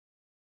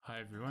Hi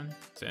everyone,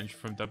 it's Andrew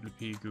from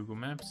WP Google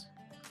Maps,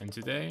 and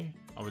today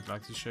I would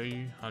like to show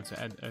you how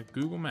to add a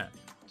Google map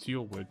to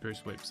your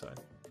WordPress website.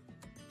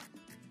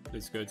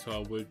 Let's go to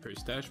our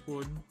WordPress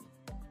dashboard.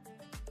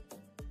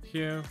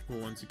 Here we'll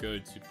want to go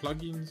to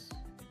plugins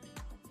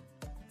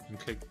and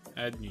click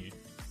add new.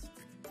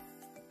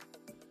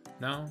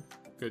 Now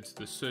go to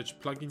the search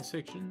plugin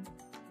section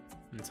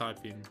and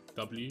type in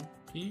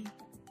WP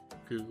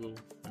Google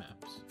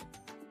Maps.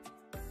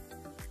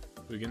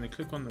 We're going to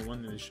click on the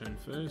one that is shown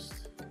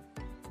first.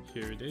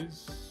 Here it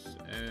is,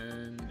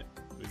 and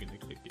we're going to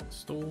click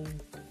install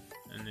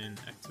and then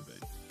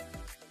activate.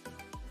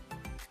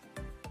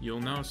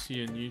 You'll now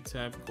see a new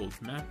tab called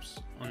Maps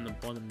on the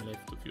bottom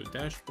left of your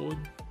dashboard.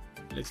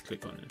 Let's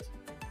click on it.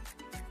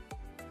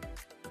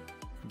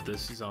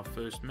 This is our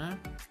first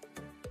map.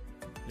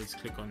 Let's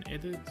click on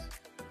edit.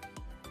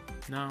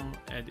 Now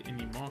add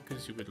any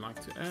markers you would like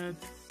to add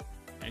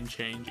and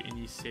change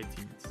any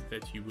settings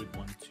that you would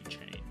want to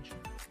change.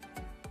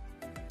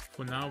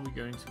 For now, we're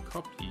going to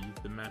copy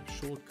the map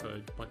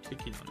shortcode by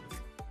clicking on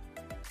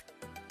it.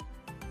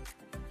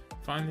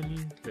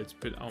 Finally, let's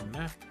put our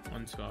map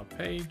onto our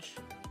page.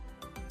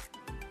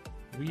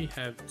 We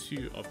have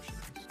two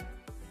options.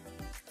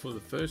 For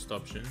the first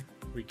option,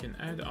 we can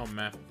add our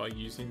map by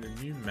using the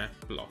new map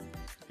block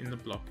in the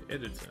block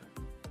editor.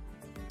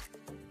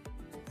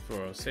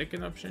 For our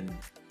second option,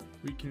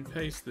 we can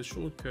paste the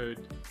shortcode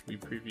we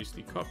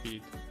previously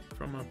copied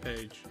from our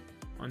page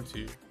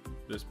onto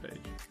this page.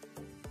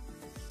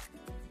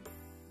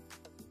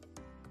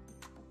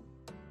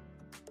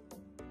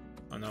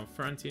 On our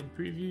front-end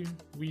preview,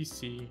 we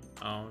see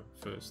our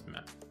first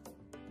map.